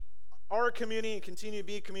our community and continue to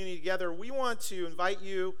be a community together, we want to invite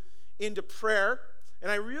you into prayer.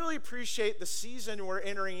 And I really appreciate the season we're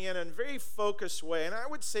entering in a very focused way. And I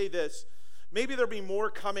would say this, maybe there'll be more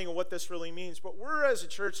coming of what this really means, but we're as a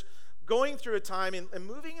church going through a time and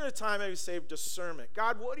moving in a time, I would say, of discernment.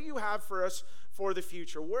 God, what do you have for us for the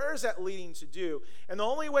future? Where is that leading to do? And the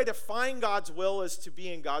only way to find God's will is to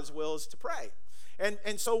be in God's will is to pray.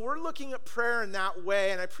 And so we're looking at prayer in that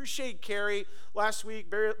way. And I appreciate Carrie last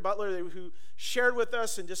week, Barry Butler, who shared with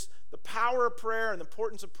us and just the power of prayer and the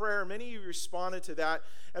importance of prayer. Many of you responded to that.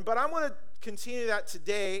 But I'm going to continue that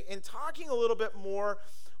today and talking a little bit more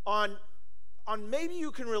on maybe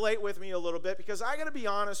you can relate with me a little bit, because I got to be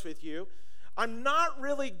honest with you, I'm not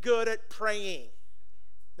really good at praying.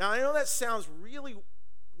 Now, I know that sounds really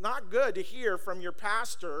not good to hear from your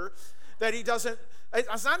pastor, that he doesn't.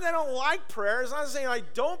 It's not that I don't like prayer. It's not saying I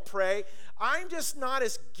don't pray. I'm just not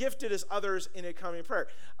as gifted as others in a coming prayer.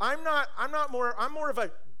 I'm more of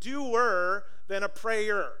a doer than a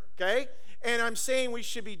prayer, okay? And I'm saying we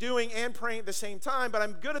should be doing and praying at the same time, but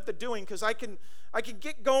I'm good at the doing because I can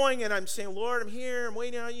get going and I'm saying, Lord, I'm here, I'm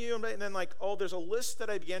waiting on you. And then there's a list that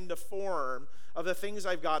I begin to form of the things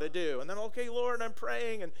I've got to do. And then, okay, Lord, I'm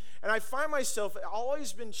praying. And I find myself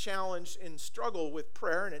always been challenged and struggle with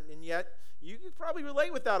prayer. And yet, you could probably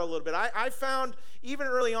relate with that a little bit. I found even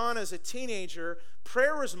early on as a teenager,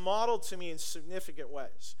 prayer was modeled to me in significant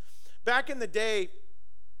ways. Back in the day,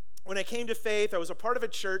 when I came to faith, I was a part of a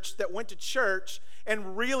church that went to church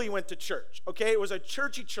and really went to church, okay? It was a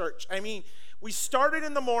churchy church. I mean, we started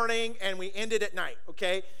in the morning and we ended at night,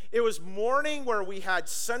 okay? It was morning where we had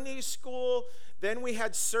Sunday school, then we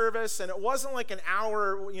had service, and it wasn't like an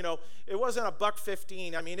hour, it wasn't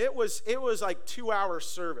 $1.15. I mean, it was like 2-hour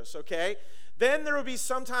service, okay? Then there would be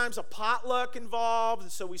sometimes a potluck involved,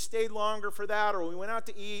 and so we stayed longer for that, or we went out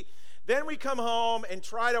to eat. Then we come home and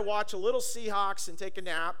try to watch a little Seahawks and take a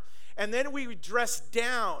nap. And then we would dress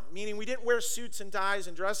down, meaning we didn't wear suits and ties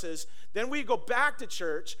and dresses. Then we'd go back to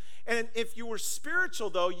church. And if you were spiritual,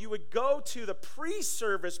 though, you would go to the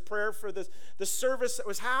pre-service prayer for the service that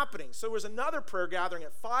was happening. So there was another prayer gathering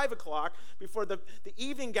at 5 o'clock before the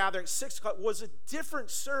evening gathering at 6 o'clock. It was a different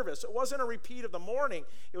service. It wasn't a repeat of the morning.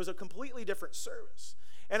 It was a completely different service.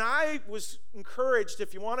 And I was encouraged,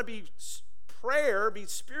 if you want to be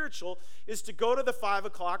spiritual, is to go to the 5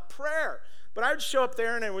 o'clock prayer. But I would show up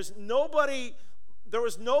there, and there was nobody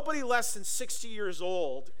less than 60 years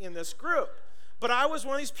old in this group. But I was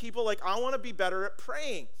one of these people, I want to be better at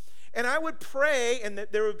praying. And I would pray, and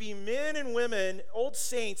there would be men and women, old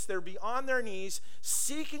saints, that would be on their knees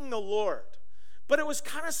seeking the Lord. But it was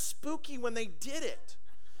kind of spooky when they did it,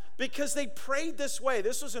 because they prayed this way.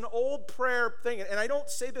 This was an old prayer thing, and I don't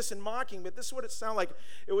say this in mocking, but this is what it sounded like.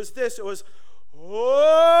 It was,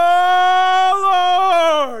 oh,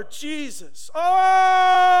 Lord Jesus,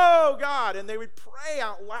 oh, God. And they would pray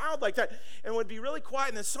out loud like that, and would be really quiet,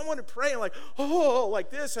 and then someone would pray, and oh, like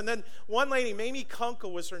this. And then one lady, Mamie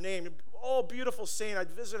Kunkel was her name, oh, beautiful saint.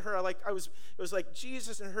 I'd visit her. It was like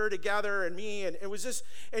Jesus and her together and me, and it was this,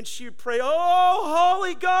 and she would pray, oh,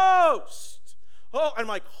 Holy Ghost. Oh, I'm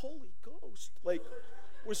like, Holy Ghost?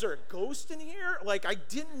 Was there a ghost in here? I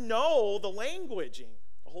didn't know the languaging.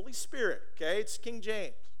 Holy Spirit, okay? It's King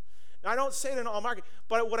James. Now, I don't say it in all market,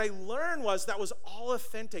 but what I learned was that was all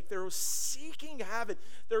authentic. They were seeking heaven.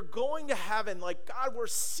 They're going to heaven. God, we're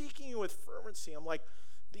seeking you with fervency. I'm like,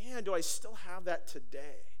 man, do I still have that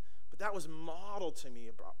today? But that was modeled to me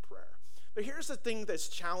about prayer. But here's the thing that's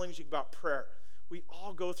challenging about prayer. We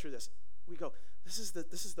all go through this. We go, is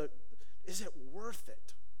it worth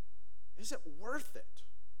it? Is it worth it?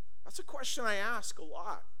 That's a question I ask a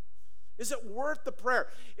lot. Is it worth the prayer?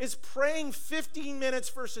 Is praying 15 minutes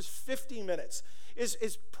versus 50 minutes?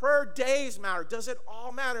 Is prayer days matter? Does it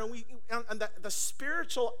all matter? And the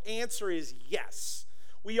spiritual answer is yes.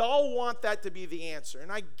 We all want that to be the answer.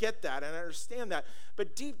 And I get that and I understand that.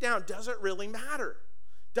 But deep down, does it really matter?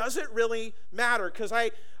 Does it really matter? Because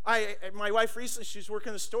my wife recently, she was working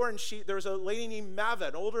in the store, and there was a lady named Meva,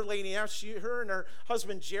 an older lady. Now her and her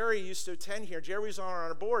husband Jerry used to attend here. Jerry was on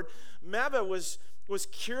our board. Meva was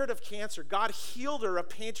cured of cancer. God healed her of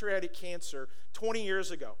pancreatic cancer 20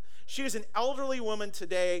 years ago. She is an elderly woman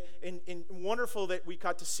today, and wonderful that we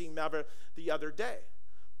got to see Meva the other day.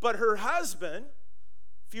 But her husband,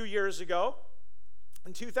 a few years ago,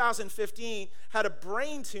 in 2015, had a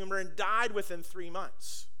brain tumor and died within 3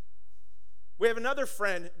 months. We have another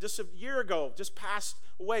friend just a year ago, just passed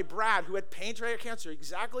away, Brad, who had pancreatic cancer,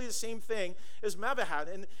 exactly the same thing as Meva had.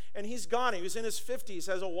 And he's gone. He was in his 50s,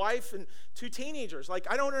 has a wife and 2 teenagers. I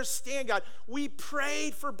don't understand, God. We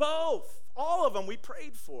prayed for both. All of them we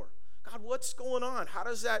prayed for. God, what's going on? How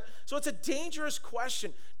does that? So it's a dangerous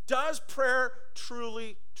question. Does prayer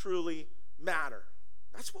truly, truly matter?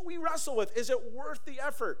 That's what we wrestle with. Is it worth the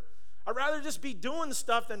effort? I'd rather just be doing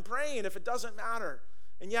stuff than praying if it doesn't matter.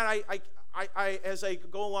 And yet, I as I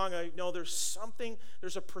go along, I know there's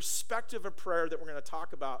a perspective of prayer that we're going to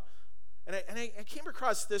talk about. And I came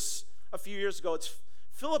across this a few years ago. It's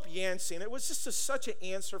Philip Yancey, and it was just such an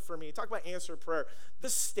answer for me. Talk about answer prayer.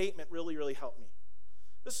 This statement really, really helped me.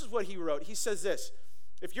 This is what he wrote. He says this.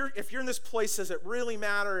 If you're in this place, does it really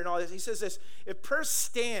matter and all this? He says this. If prayer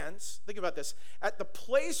stands, think about this, at the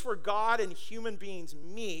place where God and human beings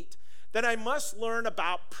meet, then I must learn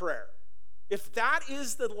about prayer. If that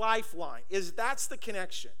is the lifeline, that's the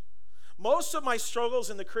connection. Most of my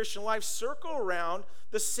struggles in the Christian life circle around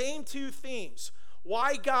the same two themes.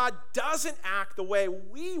 Why God doesn't act the way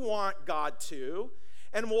we want God to,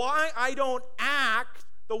 and why I don't act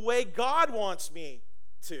the way God wants me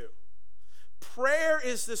to. Prayer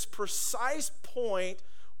is this precise point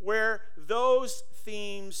where those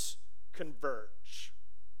themes converge.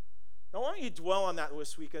 Now, why don't you dwell on that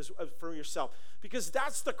this week for yourself? Because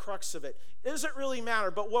that's the crux of it. It doesn't really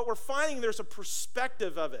matter, but what we're finding, there's a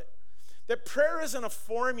perspective of it. That prayer isn't a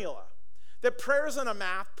formula. That prayer isn't a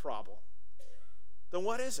math problem. Then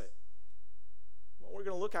what is it? What we're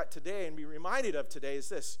going to look at today and be reminded of today is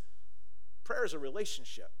this. Prayer is a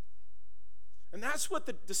relationship. And that's what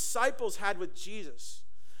the disciples had with Jesus.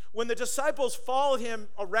 When the disciples followed him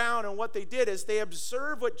around, and what they did is they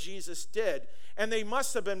observed what Jesus did, and they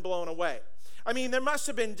must have been blown away. I mean, there must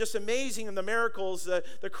have been just amazing in the miracles,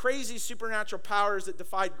 the crazy supernatural powers that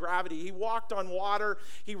defied gravity. He walked on water.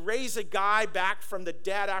 He raised a guy back from the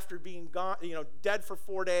dead after being gone, dead for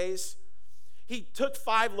 4 days. He took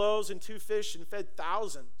 5 loaves and 2 fish and fed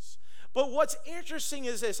thousands. But what's interesting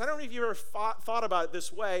is this. I don't know if you ever thought about it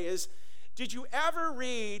this way. Did you ever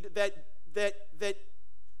read that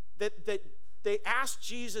they asked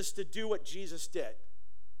Jesus to do what Jesus did?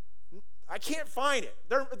 I can't find it.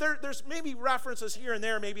 There's maybe references here and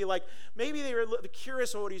there, maybe they were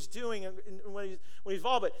curious of what he's doing and when he's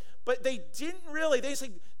involved, but they didn't really. They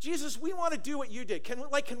said, Jesus, we want to do what you did.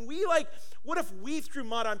 What if we threw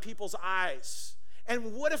mud on people's eyes?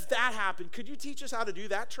 And what if that happened? Could you teach us how to do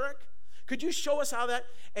that trick? Could you show us how that?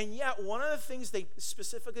 And yet, one of the things they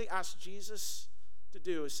specifically asked Jesus to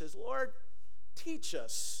do is says, Lord, teach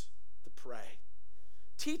us to pray.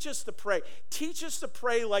 Teach us to pray. Teach us to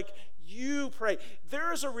pray like you pray.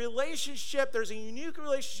 There is a relationship, there's a unique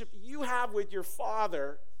relationship you have with your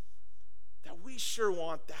Father that we sure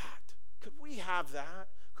want that. Could we have that?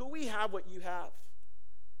 Could we have what you have?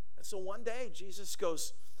 And so one day, Jesus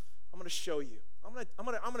goes, I'm going to show you. I'm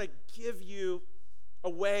going to give you a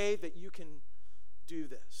way that you can do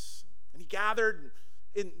this. And he gathered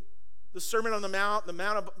in the Sermon on the Mount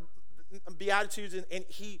of Beatitudes, and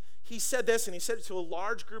he said this, and he said it to a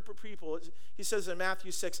large group of people. He says in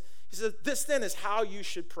Matthew 6, he says, this then is how you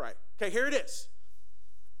should pray. Okay, here it is.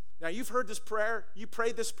 Now, you've heard this prayer. You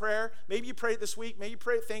prayed this prayer. Maybe you prayed it this week. Maybe you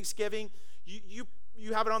prayed at Thanksgiving. You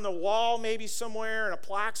have it on the wall maybe somewhere, in a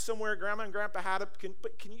plaque somewhere. Grandma and Grandpa had it.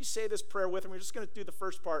 But can you say this prayer with me? We're just going to do the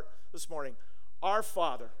first part this morning. Our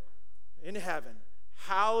Father in heaven,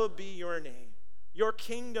 hallowed be your name. Your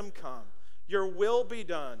kingdom come. Your will be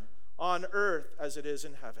done on earth as it is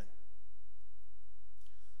in heaven.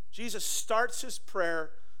 Jesus starts his prayer,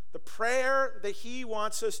 the prayer that he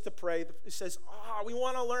wants us to pray. He says, we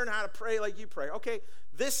want to learn how to pray like you pray. Okay,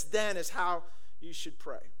 this then is how you should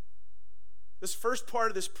pray. This first part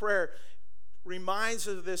of this prayer reminds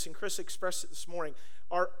us of this, and Chris expressed it this morning,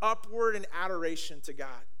 our upward in adoration to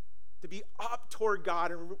God. To be up toward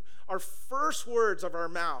God, and our first words of our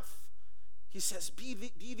mouth, he says, be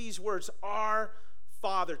these words, our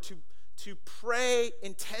Father, to pray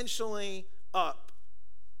intentionally up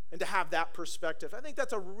and to have that perspective. I think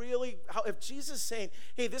that's if Jesus is saying,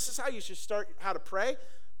 hey, this is how you should start how to pray,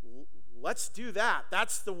 let's do that.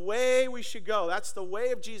 That's the way we should go. That's the way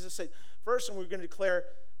of Jesus saying, first, and we're going to declare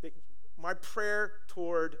that my prayer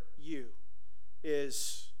toward you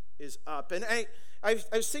is up. And I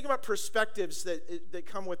was thinking about perspectives that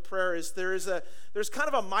come with prayer. There's kind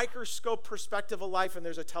of a microscope perspective of life, and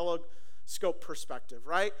there's a telescope perspective,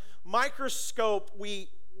 right? Microscope,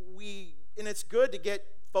 and it's good to get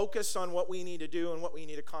focused on what we need to do and what we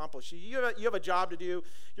need to accomplish. You have a job to do.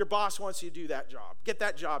 Your boss wants you to do that job. Get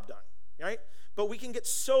that job done, right? But we can get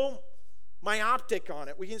so myopic on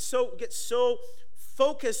it. We can get so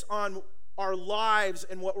focused on our lives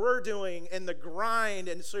and what we're doing and the grind,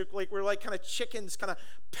 and so we're like kind of chickens kind of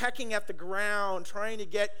pecking at the ground trying to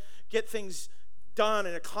get things done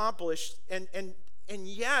and accomplished, and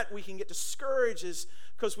yet we can get discouraged as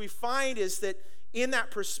Because we find is that in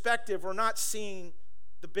that perspective, we're not seeing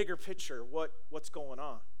the bigger picture, what's going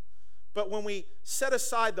on. But when we set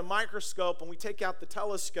aside the microscope and we take out the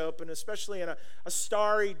telescope, and especially in a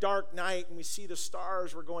starry, dark night, and we see the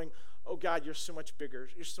stars, we're going, oh God, you're so much bigger.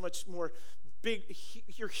 You're so much more big.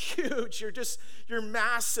 You're huge. You're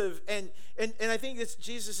massive. And I think it's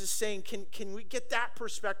Jesus is saying, can we get that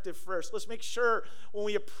perspective first? Let's make sure when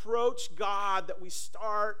we approach God that we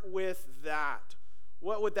start with that.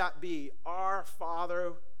 What would that be? Our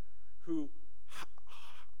Father who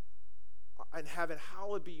in heaven,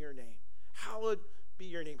 hallowed be your name. Hallowed be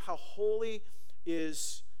your name. How holy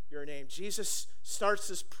is your name. Jesus starts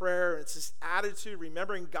this prayer, and it's this attitude,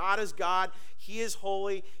 remembering God is God. He is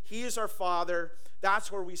holy. He is our Father.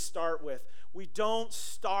 That's where we start with. We don't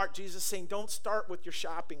start, Jesus is saying, don't start with your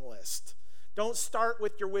shopping list. Don't start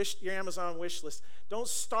with your Amazon wish list. Don't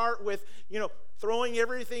start with, throwing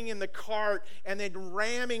everything in the cart and then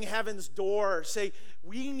ramming heaven's door. Say,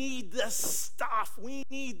 we need this stuff. We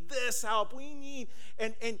need this help. We need,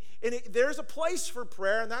 there's a place for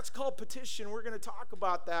prayer, and that's called petition. We're going to talk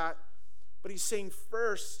about that. But he's saying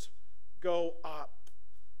first, go up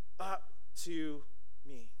to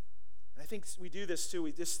me. And I think we do this too.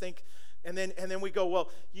 We just think, and then we go,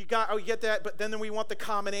 well, you get that, but then we want the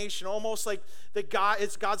combination, almost like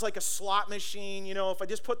God's like a slot machine. If I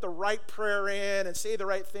just put the right prayer in and say the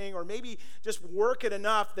right thing, or maybe just work it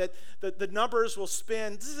enough that the numbers will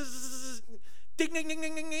spin. Ding, ding, ding,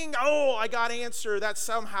 ding, ding, ding. Oh, I got answer. That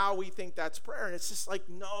somehow we think that's prayer, and it's just like,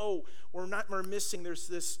 no, we're missing. There's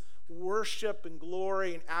this worship and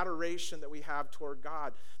glory and adoration that we have toward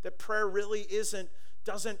God. That prayer really isn't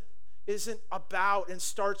about and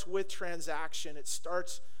starts with transaction. It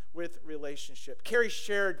starts with relationship. Carrie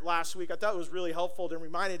shared last week, I thought it was really helpful to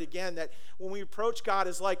remind it again that when we approach God,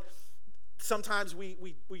 is like sometimes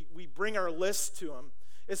we bring our list to him.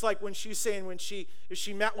 It's like when she's saying if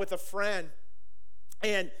she met with a friend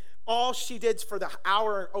and all she did for the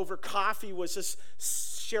hour over coffee was just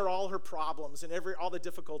share all her problems and all the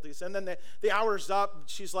difficulties. And then the hour's up,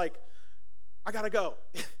 she's like, I gotta go.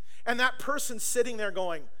 And that person's sitting there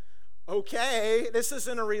going, okay, this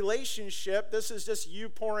isn't a relationship. This is just you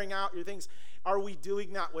pouring out your things. Are we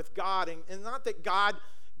doing that with God? And not that God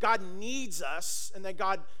needs us,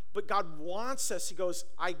 but God wants us. He goes,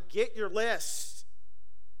 I get your list.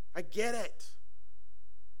 I get it.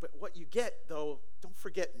 But what you get, though, don't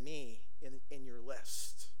forget me in your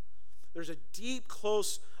list. There's a deep,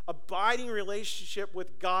 close, abiding relationship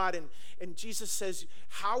with God. And Jesus says,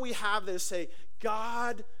 how we have this, say,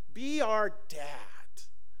 God, be our dad.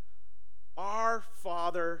 Our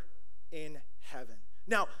Father in heaven.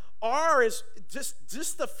 Now, R is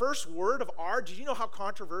just the first word of R. Do you know how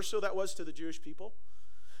controversial that was to the Jewish people?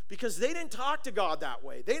 Because they didn't talk to God that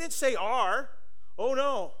way. They didn't say R. Oh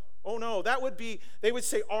no. That would be, they would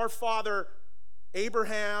say our father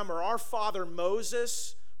Abraham or our father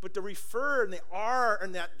Moses. But to refer in the R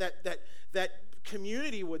and that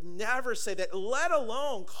community would never say that, let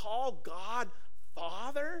alone call God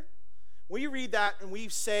Father. We read that and we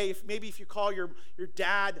say, if you call your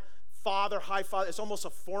dad father, hi father, it's almost a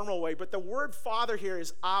formal way. But the word father here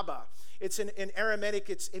is Abba. It's in Aramaic.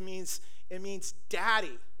 It means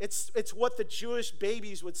daddy. It's what the Jewish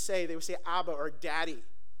babies would say. They would say Abba or daddy.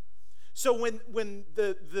 So when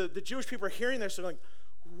the Jewish people are hearing this, they're like,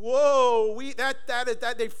 whoa,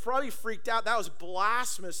 that they probably freaked out. That was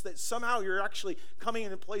blasphemous. That somehow you're actually coming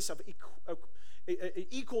in a place of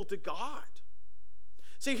equal to God.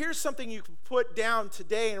 See, here's something you can put down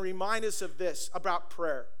today and remind us of this about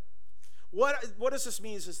prayer. What does this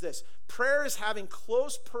mean is this. Prayer is having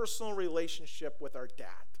close personal relationship with our dad.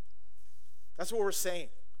 That's what we're saying.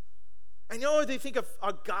 I know they think of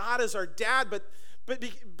God as our dad, but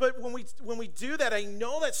when we do that, I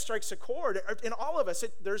know that strikes a chord in all of us.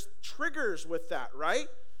 There's triggers with that, right?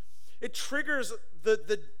 It triggers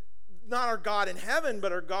the not our God in heaven,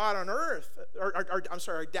 but our God on earth.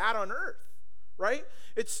 Our dad on earth. Right?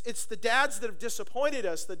 It's the dads that have disappointed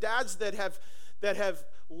us, the dads that have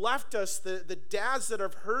left us, the dads that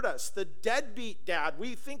have hurt us, the deadbeat dad.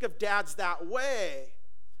 We think of dads that way.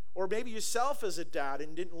 Or maybe yourself as a dad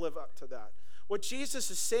and didn't live up to that. What Jesus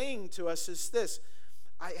is saying to us is this.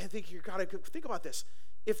 I think you've got to think about this.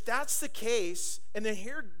 If that's the case, and then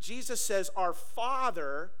here Jesus says, our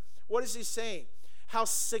Father, what is he saying? How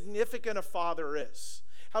significant a father is.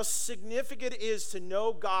 How significant it is to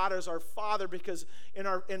know God as our Father, because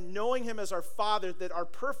in knowing him as our Father, that our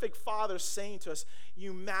perfect Father is saying to us,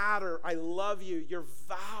 you matter, I love you, you're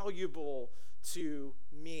valuable to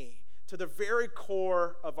me, to the very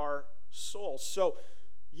core of our soul. So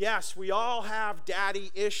Yes, we all have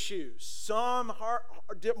daddy issues. Some are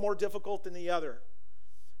more difficult than the other.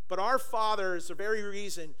 But our Father is the very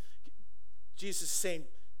reason Jesus is saying,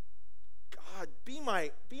 God, be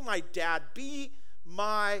my dad. Be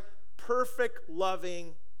my perfect,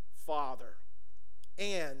 loving Father.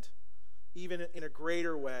 And even in a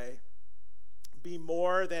greater way, be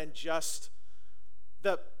more than just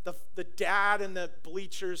the dad in the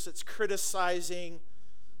bleachers that's criticizing,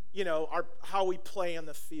 how we play on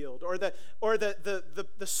the field, or the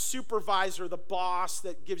supervisor, the boss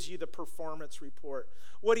that gives you the performance report.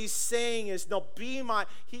 What he's saying is, no,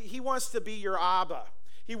 he wants to be your Abba.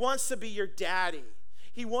 He wants to be your daddy.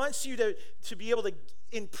 He wants you to be able to,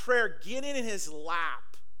 in prayer, get in his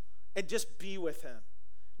lap and just be with him.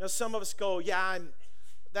 Now, some of us go, yeah, I'm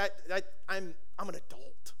an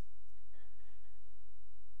adult.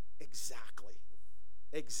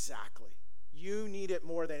 Exactly. You need it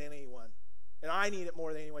more than anyone. And I need it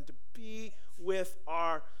more than anyone to be with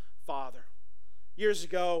our Father. Years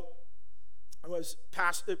ago, I was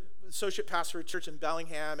associate pastor at a church in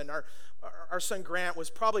Bellingham, and our son Grant was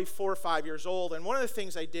probably 4 or 5 years old. And one of the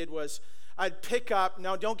things I did was I'd pick up,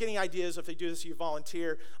 now don't get any ideas if they do this, you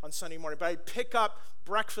volunteer on Sunday morning, but I'd pick up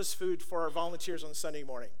breakfast food for our volunteers on Sunday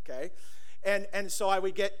morning, okay? And so I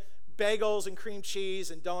would get bagels and cream cheese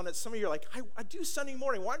and donuts. Some of you are like, I do Sunday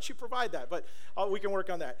morning. Why don't you provide that? But we can work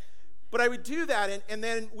on that. But I would do that, and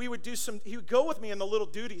then we would do he would go with me in the little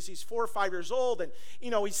duties. He's 4 or 5 years old, and,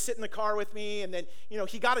 he'd sit in the car with me, and then,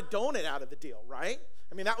 he got a donut out of the deal, right?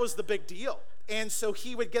 I mean, that was the big deal. And so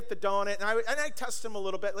he would get the donut, and I test him a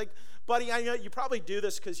little bit, like, buddy, I know you probably do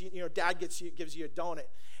this because, dad gives you a donut.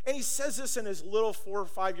 And he says this in his little 4 or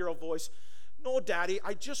 5 year old voice, no, Daddy,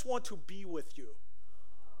 I just want to be with you.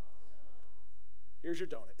 Here's your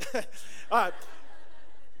donut.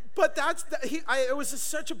 But it was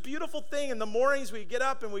such a beautiful thing. In the mornings, we get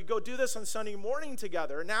up and we go do this on Sunday morning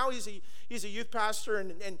together. And now he's a youth pastor,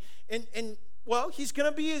 and well, he's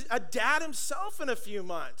going to be a dad himself in a few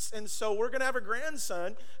months. And so we're going to have a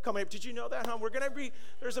grandson coming up. Did you know that, huh?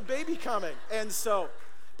 There's a baby coming. And so,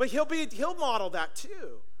 but he'll model that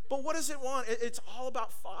too. But what does it want? It's all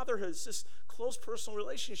about fatherhood. It's this close personal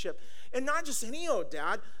relationship. And not just any old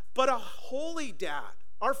dad, but a holy dad.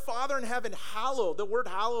 Our Father in heaven, hallowed. The word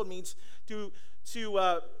hallowed means to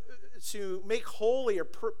make holy or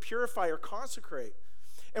purify or consecrate.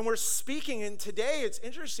 And we're speaking, and today it's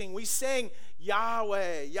interesting. We sang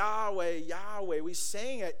Yahweh, Yahweh, Yahweh. We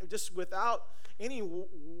sang it just without any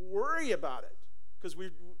worry about it,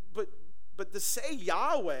 but to say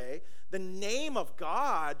Yahweh, the name of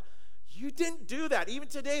God, you didn't do that. Even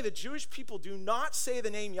today, the Jewish people do not say the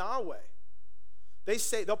name Yahweh.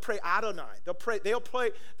 They'll pray Adonai. They'll pray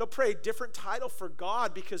a different title for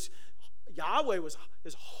God because Yahweh was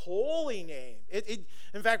his holy name.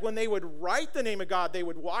 In fact, when they would write the name of God, they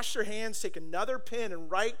would wash their hands, take another pen,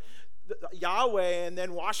 and write Yahweh, and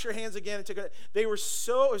then wash your hands again. It was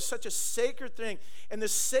such a sacred thing. And the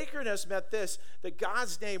sacredness meant this, that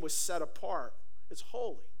God's name was set apart. It's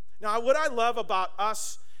holy. Now, what I love about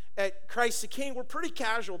us at Christ the King, we're pretty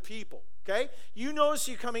casual people. Okay? You notice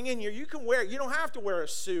you coming in here, you don't have to wear a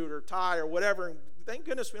suit or tie or whatever. And thank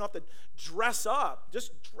goodness we don't have to dress up.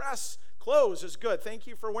 Just dress. Clothes is good. Thank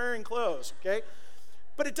you for wearing clothes. Okay?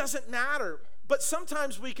 But it doesn't matter. But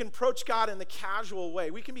sometimes we can approach God in the casual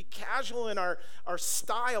way. We can be casual in our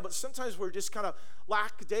style, but sometimes we're just kind of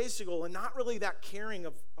lackadaisical and not really that caring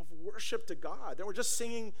of worship to God. And we're just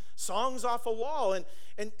singing songs off a wall.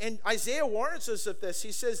 And Isaiah warns us of this.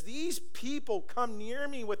 He says, these people come near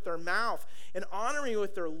me with their mouth and honor me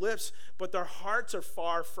with their lips, but their hearts are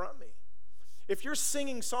far from me. If you're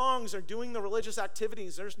singing songs or doing the religious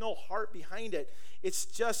activities, there's no heart behind it. It's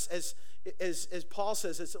just as Paul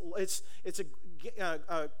says, it's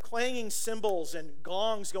a clanging cymbals and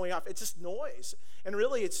gongs going off. It's just noise. And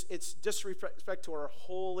really, it's disrespect to our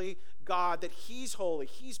holy God, that he's holy,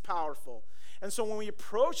 he's powerful. And so when we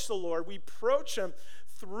approach the Lord, we approach him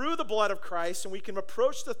through the blood of Christ, and we can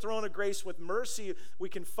approach the throne of grace with mercy we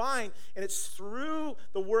can find, and it's through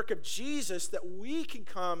the work of Jesus that we can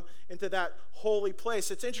come into that holy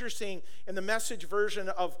place. It's interesting, in the Message version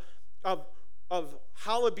of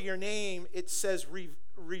hallowed be your name, it says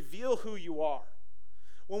reveal who you are.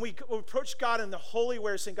 When we approach God in the holy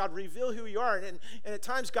way, saying, God, reveal who you are. And at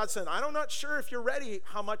times God said, I'm not sure if you're ready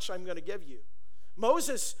how much I'm going to give you.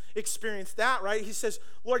 Moses experienced that, right? He says,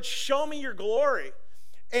 Lord, show me your glory.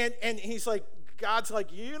 And he's like, God's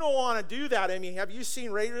like, you don't want to do that. I mean, have you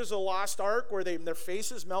seen Raiders of the Lost Ark where their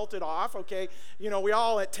faces melted off? Okay, we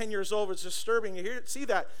all at 10 years old, it's disturbing to see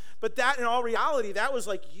that. But that, in all reality, that was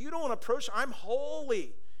like, you don't approach, I'm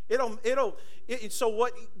holy. So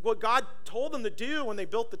what God told them to do when they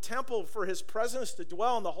built the temple for his presence to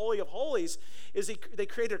dwell in the Holy of Holies is they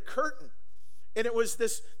created a curtain. And it was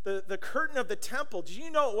the curtain of the temple. Do you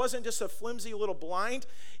know it wasn't just a flimsy little blind?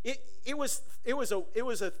 It was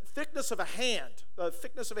a thickness of a hand.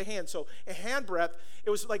 So a hand breadth. It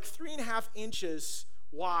was like 3.5 inches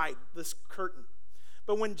wide, this curtain.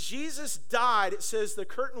 But when Jesus died, it says the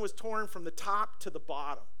curtain was torn from the top to the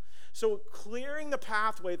bottom. So clearing the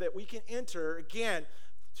pathway that we can enter, again,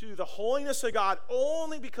 to the holiness of God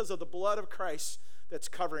only because of the blood of Christ that's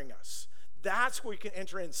covering us. That's where we can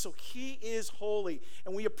enter in. So he is holy,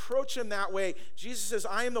 and we approach him that way. Jesus says,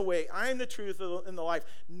 I am the way, I am the truth, and the life.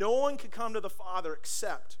 No one can come to the Father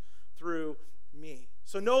except through me.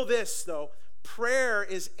 So know this, though. Prayer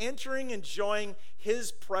is entering and enjoying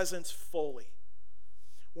his presence fully.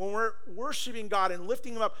 When we're worshiping God and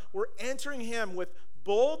lifting him up, we're entering him with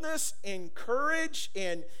boldness and courage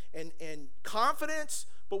and confidence,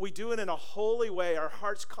 but we do it in a holy way. Our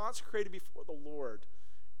hearts consecrated before the Lord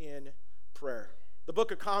in prayer. The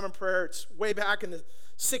Book of Common Prayer, it's way back in the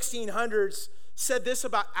 1600s, said this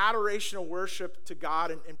about adoration and worship to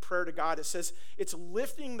God and prayer to God. It says it's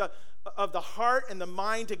lifting of the heart and the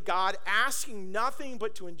mind to God, asking nothing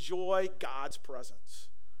but to enjoy God's presence.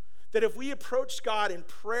 That if we approach God in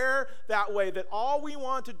prayer that way, that all we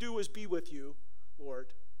want to do is be with you,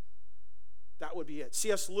 Lord, that would be it.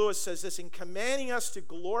 C.S. Lewis says this, in commanding us to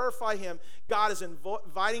glorify him, God is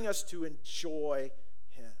inviting us to enjoy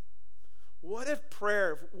him. What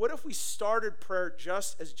if we started prayer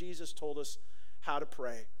just as Jesus told us how to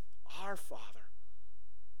pray? Our Father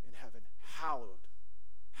in heaven,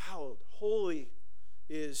 hallowed, holy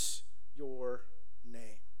is your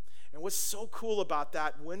name. And what's so cool about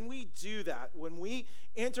that, when we do that, when we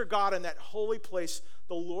enter God in that holy place,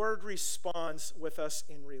 the Lord responds with us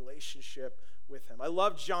in relationship with him. I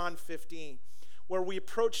love John 15, where we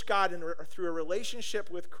approach God through a relationship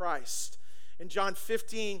with Christ. In John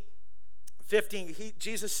 15,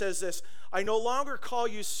 Jesus says this, I no longer call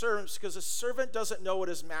you servants because a servant doesn't know what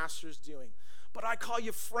his master's doing, but I call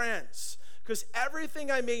you friends because everything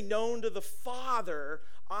I made known to the Father,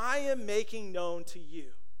 I am making known to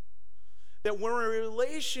you. That when we're in a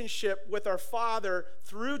relationship with our Father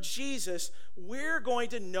through Jesus, we're going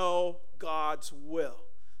to know God's will.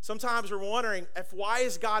 Sometimes we're wondering why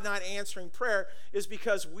is God not answering prayer is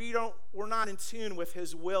because we're not in tune with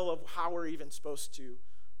his will of how we're even supposed to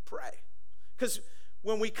pray. Because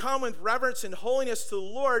when we come with reverence and holiness to the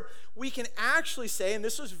Lord, we can actually say, and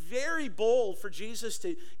this was very bold for Jesus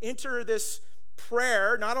to enter this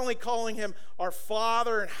prayer, not only calling him our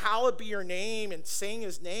Father and hallowed be your name and saying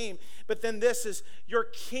his name, but then this is your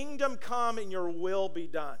kingdom come and your will be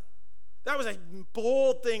done. That was a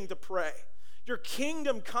bold thing to pray. Your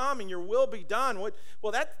kingdom come and your will be done.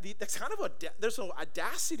 Well, that's kind of there's some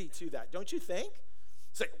audacity to that, don't you think?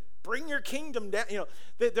 It's like, bring your kingdom down.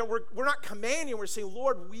 That we're not commanding, we're saying,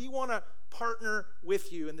 Lord, we want to partner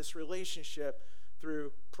with you in this relationship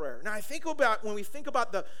through prayer. Now, when we think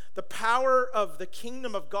about the power of the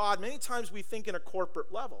kingdom of God, many times we think in a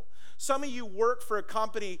corporate level. Some of you work for a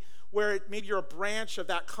company where maybe you're a branch of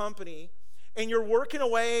that company, and you're working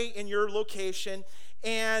away in your location,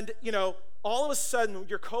 and, all of a sudden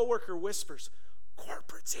your coworker whispers,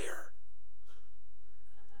 corporate's here.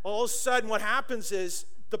 All of a sudden what happens is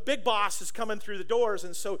the big boss is coming through the doors,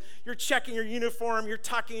 and so you're checking your uniform, you're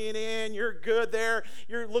tucking it in, you're good there,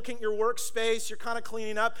 you're looking at your workspace, you're kind of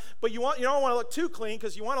cleaning up, but you don't want to look too clean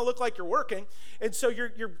because you want to look like you're working, and so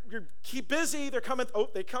you're keep busy. They're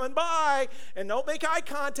coming by, and don't make eye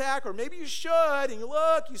contact, or maybe you should, and you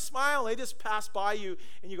look, you smile, and they just pass by you,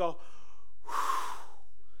 and you go, whew,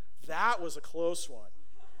 that was a close one,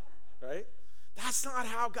 right? That's not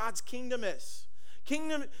how God's kingdom is.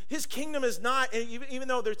 His kingdom is not, even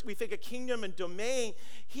though we think a kingdom and domain,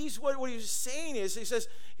 what he's saying is, he says,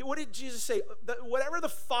 what did Jesus say? Whatever the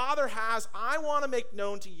Father has, I want to make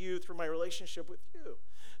known to you through my relationship with you.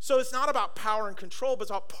 So it's not about power and control, but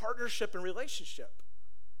it's about partnership and relationship.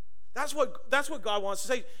 That's what God wants to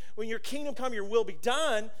say. When your kingdom come, your will be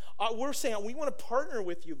done, we're saying, we want to partner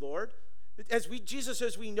with you, Lord. Jesus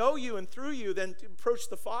says, we know you, and through you then to approach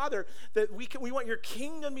the Father, that we want your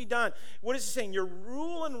kingdom to be done. What is he saying? Your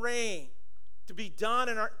rule and reign to be done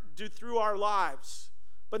through our lives,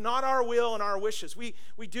 but not our will and our wishes. We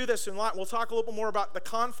do this a lot. We'll talk a little bit more about the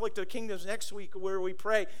conflict of kingdoms next week, where we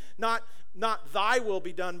pray, not thy will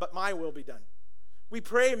be done, but my will be done. We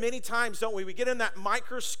pray many times, don't we? We get in that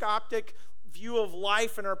microscopic view of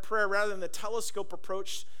life in our prayer rather than the telescope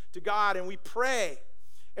approach to God, and we pray.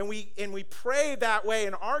 And we pray that way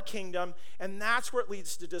in our kingdom, and that's where it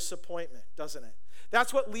leads to disappointment, doesn't it?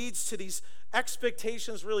 That's what leads to these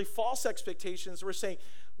expectations, really false expectations. We're saying,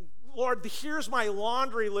 Lord, here's my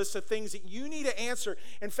laundry list of things that you need to answer.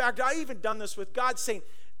 In fact, I even done this with God, saying,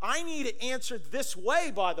 I need it answered this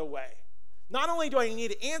way, by the way. Not only do I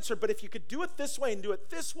need to answer, but if you could do it this way and do it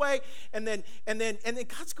this way, and then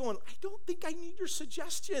God's going, I don't think I need your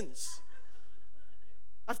suggestions.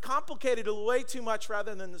 I've complicated it way too much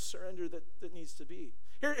rather than the surrender that needs to be.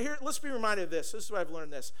 Here, let's be reminded of this. This is what I've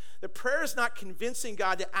learned this. That prayer is not convincing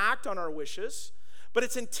God to act on our wishes, but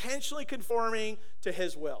it's intentionally conforming to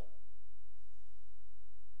his will.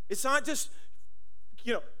 It's not just,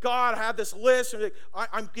 God, I have this list, and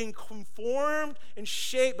I'm being conformed and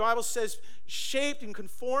shaped. The Bible says shaped and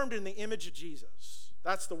conformed in the image of Jesus.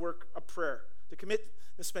 That's the work of prayer, to commit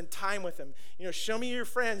to spend time with him. Show me your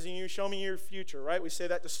friends and you show me your future, right? We say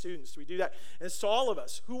that to students. We do that. And it's to all of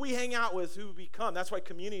us. Who we hang out with, who we become. That's why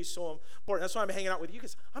community is so important. That's why I'm hanging out with you,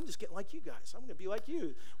 because I'm just getting like you guys. I'm going to be like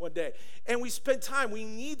you one day. And we spend time. We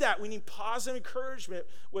need that. We need positive encouragement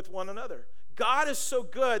with one another. God is so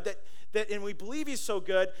good that, and we believe he's so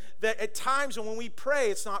good, that at times when we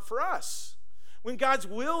pray, it's not for us. When God's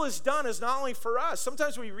will is done, it's not only for us.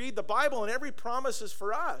 Sometimes we read the Bible and every promise is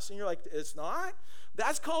for us. And you're like, it's not?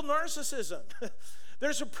 That's called narcissism.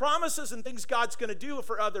 There's some promises and things God's going to do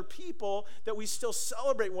for other people that we still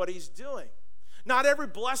celebrate what he's doing. Not every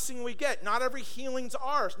blessing we get, not every healing's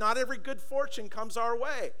ours, not every good fortune comes our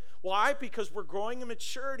way. Why? Because we're growing in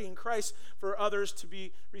maturity in Christ for others to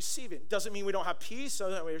be receiving. Doesn't mean we don't have peace,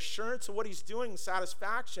 doesn't mean we have assurance of what he's doing,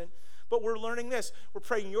 satisfaction, but we're learning this. We're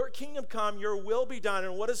praying, your kingdom come, your will be done.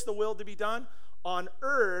 And what is the will to be done? On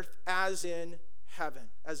earth as in heaven,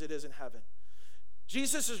 as it is in heaven.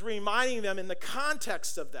 Jesus is reminding them in the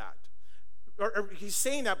context of that. Or he's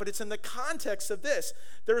saying that, but it's in the context of this.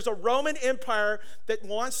 There's a Roman Empire that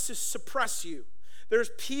wants to suppress you. There's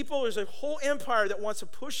a whole empire that wants to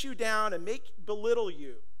push you down and belittle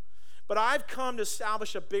you. But I've come to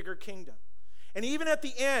establish a bigger kingdom. And even at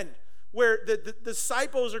the end, where the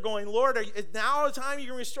disciples are going, Lord, is now the time you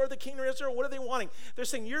can restore the kingdom of Israel? What are they wanting? They're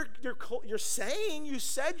saying, you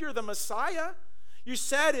said you're the Messiah. You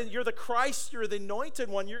said you're the Christ, you're the anointed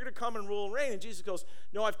one, you're going to come and rule and reign. And Jesus goes,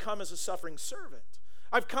 no, I've come as a suffering servant.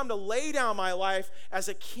 I've come to lay down my life as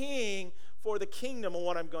a king for the kingdom and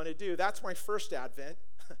what I'm going to do. That's my first advent.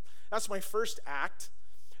 That's my first act.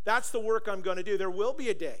 That's the work I'm going to do. There will be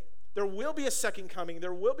a day. There will be a second coming.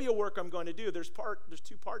 There will be a work I'm going to do. There's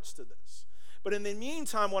two parts to this. But in the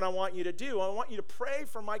meantime, what I want you to do, I want you to pray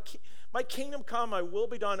for my kingdom come, my will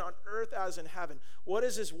be done on earth as in heaven. What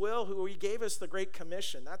is his will? He gave us the Great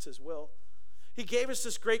Commission. That's his will. He gave us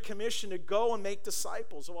this great commission to go and make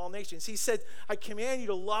disciples of all nations. He said, I command you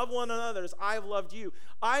to love one another as I have loved you.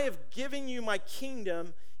 I have given you my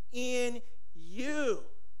kingdom in you.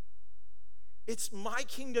 It's my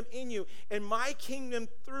kingdom in you and my kingdom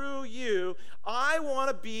through you. I want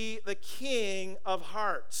to be the king of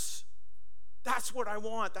hearts. That's what I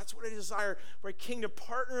want. That's what I desire for a kingdom,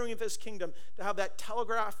 partnering with this kingdom to have that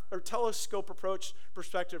telescope approach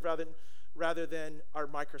perspective rather than our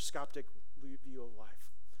microscopic view of life.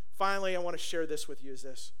 Finally, I want to share this with you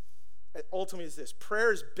ultimately is this.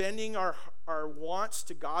 Prayer is bending our wants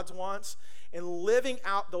to God's wants and living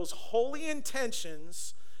out those holy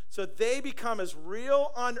intentions so they become as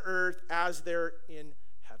real on earth as they're in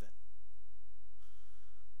heaven.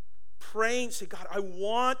 Praying, say, God, I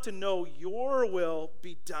want to know your will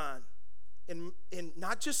be done. In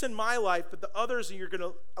not just in my life, but the others that you're going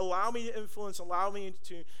to allow me to influence, allow me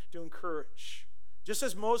to encourage. Just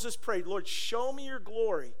as Moses prayed, Lord, show me your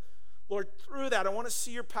glory. Lord, through that, I want to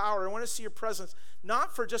see your power. I want to see your presence,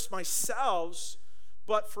 not for just myself,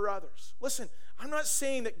 but for others. Listen, I'm not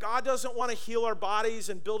saying that God doesn't want to heal our bodies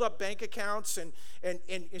and build up bank accounts and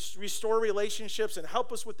restore relationships and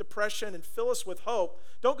help us with depression and fill us with hope.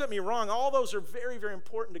 Don't get me wrong. All those are very, very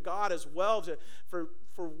important to God as well for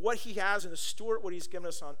what he has and to steward what he's given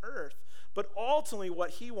us on earth. But ultimately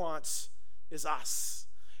what he wants is us.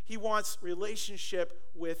 He wants relationship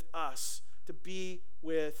with us, to be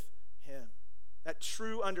with him. That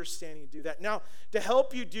true understanding to do that. Now, to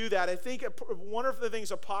help you do that, I think one of the things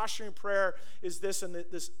of posturing prayer is this, and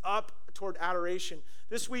this up toward adoration.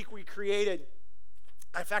 This week we created,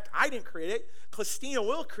 in fact, I didn't create it. Christina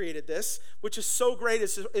Will created this, which is so great.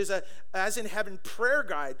 Is a As in Heaven prayer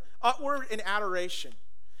guide, upward in adoration.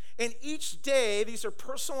 And each day, these are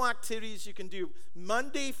personal activities you can do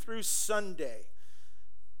Monday through Sunday.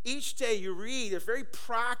 Each day you read a very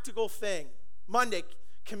practical thing. Monday,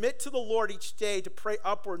 Commit to the Lord each day to pray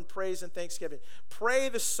upward in praise and thanksgiving. Pray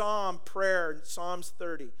the psalm prayer in Psalms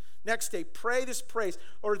 30. Next day, pray this praise.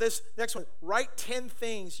 Or this next one, write 10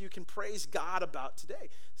 things you can praise God about today.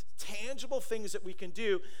 Tangible things that we can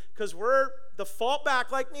do, because we're the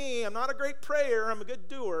fallback like me. I'm not a great prayer. I'm a good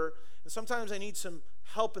doer. And sometimes I need some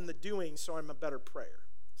help in the doing so I'm a better prayer.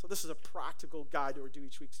 So this is a practical guide that we do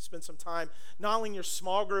each week. Spend some time not only in your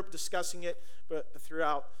small group discussing it, but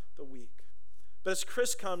throughout the week. But as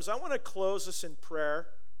Chris comes, I want to close this in prayer.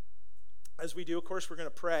 As we do, of course, we're going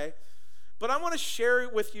to pray. But I want to share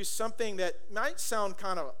with you something that might sound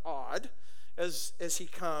kind of odd as he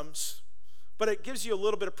comes, but it gives you a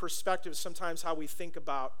little bit of perspective sometimes how we think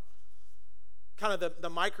about kind of the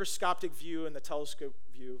microscopic view and the telescope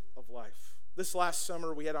view of life. This last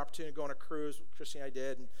summer, we had an opportunity to go on a cruise. Christy and I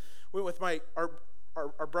did. And we went with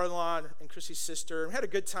our brother-in-law and Christy's sister. And we had a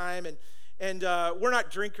good time. And we're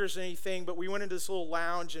not drinkers or anything, but we went into this little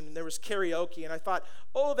lounge, and there was karaoke. And I thought,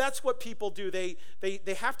 oh, that's what people do. They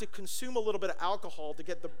have to consume a little bit of alcohol to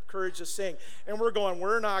get the courage to sing. And we're going,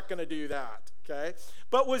 we're not going to do that, okay?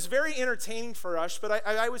 But was very entertaining for us, but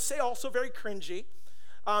I would say also very cringy.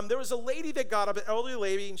 There was a lady that got up, an elderly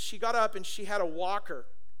lady, and she got up, and she had a walker.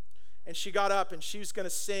 And she got up, and she was going to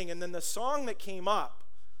sing. And then the song that came up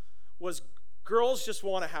was Girls Just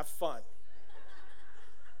Want to Have Fun.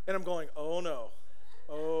 And I'm going, oh no.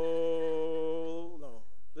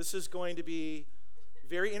 This is going to be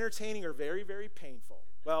very entertaining or very, very painful.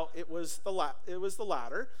 Well, it was the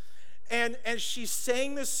latter. And she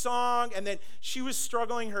sang this song, and then she was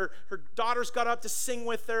struggling. Her daughters got up to sing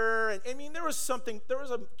with her. And I mean, there was some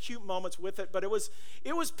cute moments with it, but it was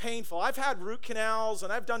painful. I've had root canals,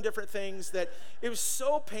 and I've done different things that it was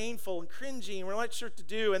so painful and cringy, and we're not sure what to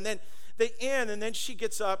do. And then they end, and then she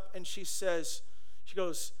gets up and she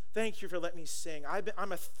goes, thank you for letting me sing.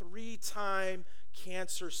 I'm a 3-time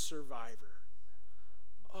cancer survivor.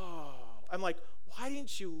 Oh, I'm like, why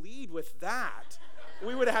didn't you lead with that?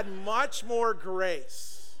 We would have had much more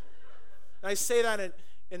grace. And I say that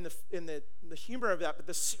in the humor of that, but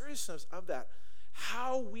the seriousness of that,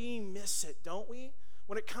 how we miss it, don't we?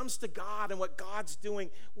 When it comes to God and what God's doing,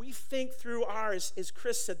 we think through ours, as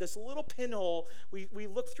Chris said, this little pinhole, we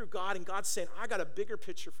look through God, and God's saying, I got a bigger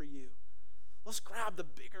picture for you. Let's grab the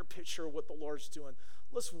bigger picture of what the Lord's doing.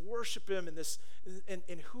 Let's worship him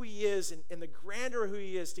in who he is and the grandeur of who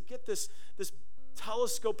he is, to get this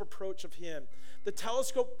telescope approach of him. The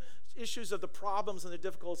telescope issues of the problems and the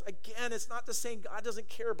difficulties. Again, it's not to say God doesn't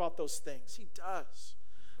care about those things. He does.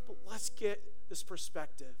 But let's get this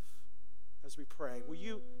perspective as we pray. Will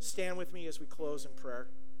you stand with me as we close in prayer?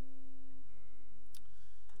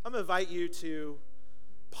 I'm going to invite you to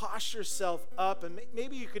posture yourself up, and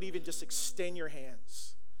maybe you could even just extend your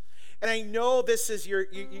hands. And I know this is you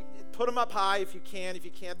put them up high if you can. If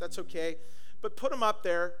you can't, that's okay. But put them up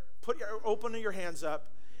there. Open your hands up.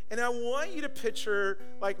 And I want you to picture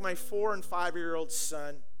like my 4- and 5-year-old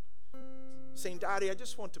son saying, Daddy, I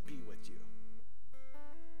just want to be with you.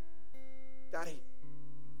 Daddy,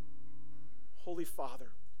 Holy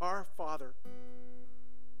Father, our Father,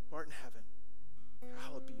 who art in heaven,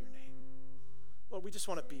 hallowed be your name. Lord, we just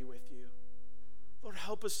want to be with you. Lord,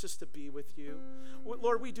 help us just to be with you.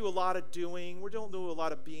 Lord, we do a lot of doing. We don't do a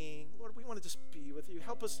lot of being. Lord, we want to just be with you.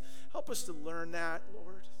 Help us to learn that,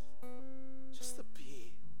 Lord. Just to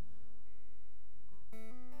be.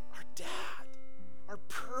 Our dad, our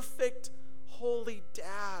perfect, holy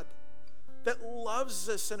dad that loves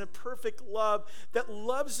us in a perfect love, that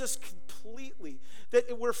loves us completely,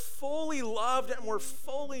 that we're fully loved and we're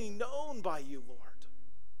fully known by you, Lord.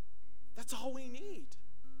 That's all we need.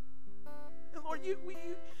 And Lord,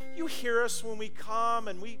 you hear us when we come,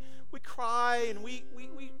 and we cry, and we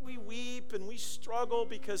weep, and we struggle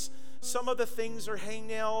because some of the things are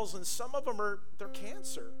hangnails, and some of them they're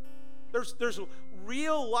cancer. There's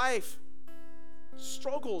real life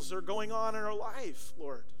struggles that are going on in our life,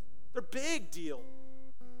 Lord. They're big deal.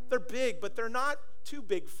 They're big, but they're not too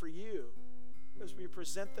big for you as we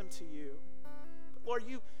present them to you. But Lord,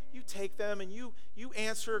 you take them and you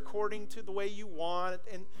answer according to the way you want.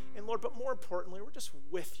 And Lord, but more importantly, we're just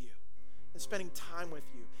with you and spending time with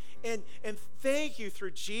you. And thank you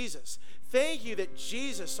through Jesus. Thank you that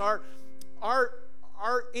Jesus, our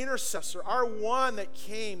intercessor, our one that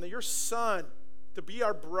came, that your son, to be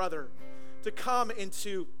our brother, to come and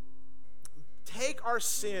to take our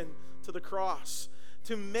sin to the cross,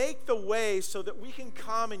 to make the way so that we can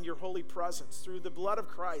come in your holy presence through the blood of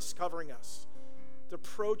Christ covering us, to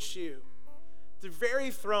approach you, the very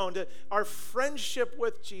throne, to our friendship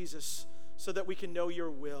with Jesus, so that we can know your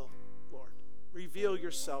will, Lord. Reveal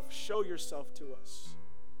yourself, show yourself to us.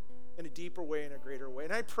 in a deeper way, in a greater way.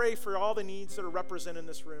 And I pray for all the needs that are represented in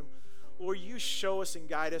this room. Lord, you show us and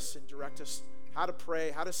guide us and direct us how to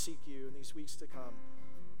pray, how to seek you in these weeks to come.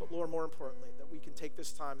 But Lord, more importantly, that we can take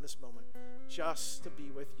this time, this moment, just to be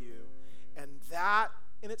with you. And that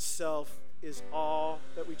in itself is all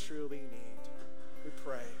that we truly need. We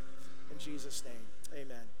pray in Jesus' name,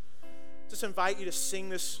 amen. Just invite you to sing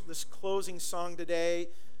this closing song today.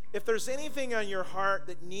 If there's anything on your heart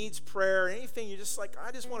that needs prayer, anything you're just like,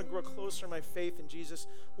 I just want to grow closer in my faith in Jesus,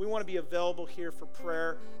 we want to be available here for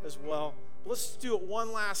prayer as well. But let's do it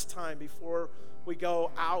one last time before we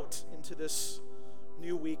go out into this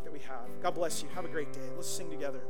new week that we have. God bless you. Have a great day. Let's sing together.